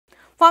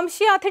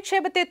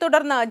വംശീയാധിക്ഷേപത്തെ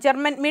തുടർന്ന്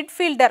German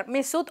midfielder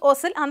മെസൂത്ത്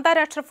Ozil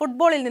അന്താരാഷ്ട്ര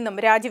ഫുട്ബോളിൽ നിന്നും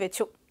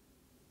രാജിവെച്ചു.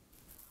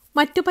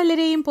 മറ്റു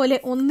പലരെയും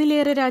പോലെ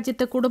ഒന്നിലേറെ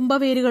രാജ്യത്ത്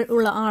കുടുംബവേരുകൾ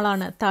ഉള്ള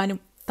ആളാണ് താനും.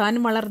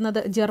 താൻ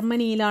വളർന്നത്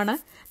ജർമ്മനിയിലാണ്.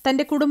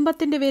 തന്റെ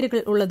കുടുംബത്തിന്റെ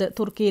വേരുകൾ ഉള്ളത്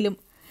തുർക്കിയിലും.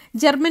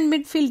 ജർമ്മൻ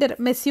മിഡ്ഫീൽഡർ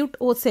മെസ്യൂട്ട്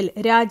ഓസിൽ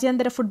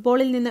രാജ്യാന്തര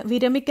ഫുട്ബോളിൽ നിന്ന്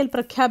വിരമിക്കൽ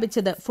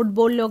പ്രഖ്യാപിച്ചത്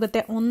ഫുട്ബോൾ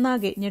ലോകത്തെ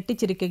ഒന്നാകെ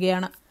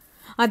ഞെട്ടിച്ചിരിക്കുകയാണ്.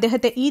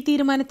 അദ്ദേഹത്തെ ഈ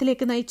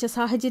തീരുമാനത്തിലേക്ക് നയിച്ച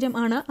സാഹചര്യം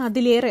ആണ്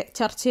അതിലേറെ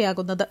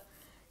ചർച്ചയാകുന്നത്.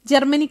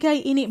 ജർമ്മനിക്കായി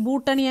ഇനി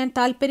ബൂട്ടണിയാൻ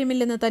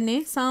താൽപര്യമില്ലെന്ന്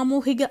തന്നെ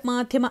സാമൂഹിക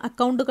മാധ്യമ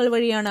അക്കൌണ്ടുകൾ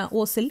വഴിയാണ്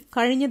ഓസിൽ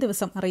കഴിഞ്ഞ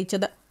ദിവസം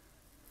അറിയിച്ചത്.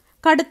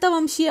 കടുത്ത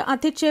വംശീയ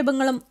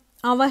അധിക്ഷേപങ്ങളും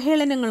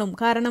അവഹേളനങ്ങളും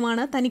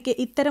കാരണമാണ് തനിക്ക്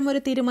ഇത്തരമൊരു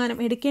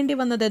തീരുമാനം എടുക്കേണ്ടി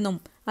വന്നതെന്നും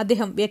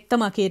അദ്ദേഹം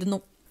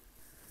വ്യക്തമാക്കിയിരുന്നു.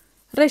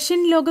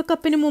 റഷ്യൻ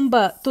ലോകകപ്പിനു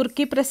മുമ്പ്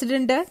തുർക്കി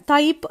പ്രസിഡന്റ്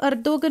തയ്യിപ്പ്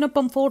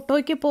എർദോഗനൊപ്പം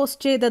ഫോട്ടോയ്ക്ക്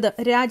പോസ്റ്റ് ചെയ്തത്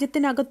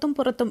രാജ്യത്തിനകത്തും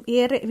പുറത്തും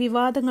ഏറെ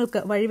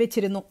വിവാദങ്ങൾക്ക്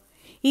വഴിവെച്ചിരുന്നു.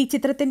 ഈ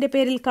ചിത്രത്തിന്റെ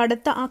പേരിൽ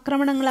കടുത്ത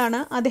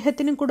ആക്രമണങ്ങളാണ്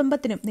അദ്ദേഹത്തിനും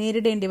കുടുംബത്തിനും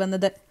നേരിടേണ്ടി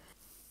വന്നത്.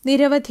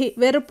 നിരവധി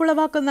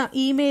വെറുപ്പുളവാക്കുന്ന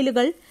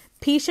ഇമെയിലുകൾ,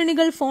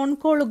 ഭീഷണികൾ, ഫോൺ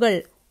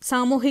കോളുകൾ,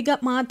 സാമൂഹിക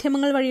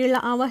മാധ്യമങ്ങൾ വഴിയുള്ള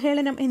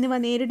അവഹേളനം എന്നിവ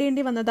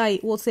നേരിടേണ്ടി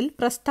വന്നതായി ഓസിൽ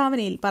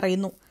പ്രസ്താവനയിൽ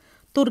പറയുന്നു.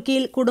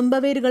 തുർക്കിയിൽ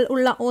കുടുംബവേരുകൾ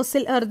ഉള്ള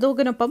ഓസിൽ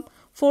എർദോഗനൊപ്പം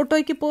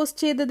ഫോട്ടോയ്ക്ക്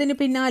പോസ്റ്റ് ചെയ്തതിന്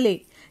പിന്നാലെ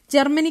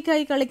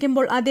ജർമ്മനിക്കായി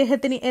കളിക്കുമ്പോൾ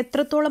അദ്ദേഹത്തിന്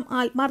എത്രത്തോളം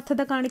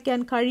ആത്മാർത്ഥത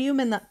കാണിക്കാൻ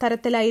കഴിയുമെന്ന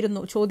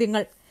തരത്തിലായിരുന്നു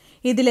ചോദ്യങ്ങൾ.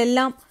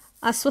 ഇതിലെല്ലാം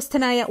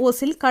അസ്വസ്ഥനായ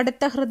ഓസിൽ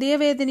കടുത്ത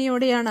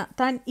ഹൃദയവേദനയോടെയാണ്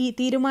താൻ ഈ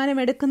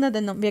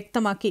തീരുമാനമെടുക്കുന്നതെന്നും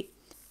വ്യക്തമാക്കി.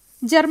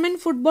 ജർമ്മൻ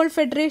ഫുട്ബോൾ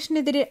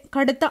ഫെഡറേഷനെതിരെ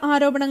കടുത്ത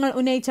ആരോപണങ്ങൾ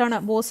ഉന്നയിച്ചാണ്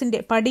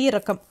ബോസിന്റെ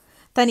പടിയിറക്കം.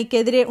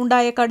 തനിക്കെതിരെ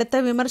ഉണ്ടായ കടുത്ത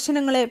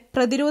വിമർശനങ്ങളെ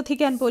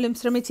പ്രതിരോധിക്കാൻ പോലും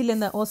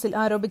ശ്രമിച്ചില്ലെന്ന് ഓസിൽ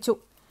ആരോപിച്ചു.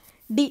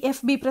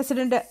 DFB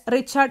പ്രസിഡന്റ്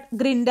റിച്ചാർഡ്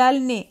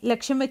ഗ്രിൻഡാലിനെ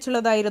ലക്ഷ്യം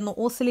വെച്ചുള്ളതായിരുന്നു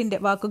ഓസിലിന്റെ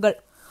വാക്കുകൾ.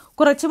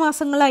 കുറച്ചു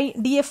മാസങ്ങളായി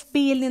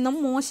DFBയിൽ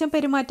നിന്നും മോശം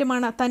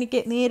പെരുമാറ്റമാണ്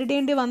തനിക്ക്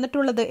നേരിടേണ്ടി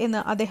വന്നിട്ടുള്ളത് എന്ന്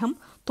അദ്ദേഹം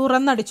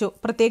തുറന്നടിച്ചു,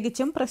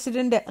 പ്രത്യേകിച്ചും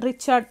പ്രസിഡന്റ്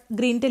റിച്ചാർഡ്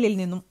ഗ്രിൻഡലിൽ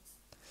നിന്നും.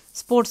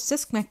 Sports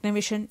desk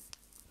Magnavision.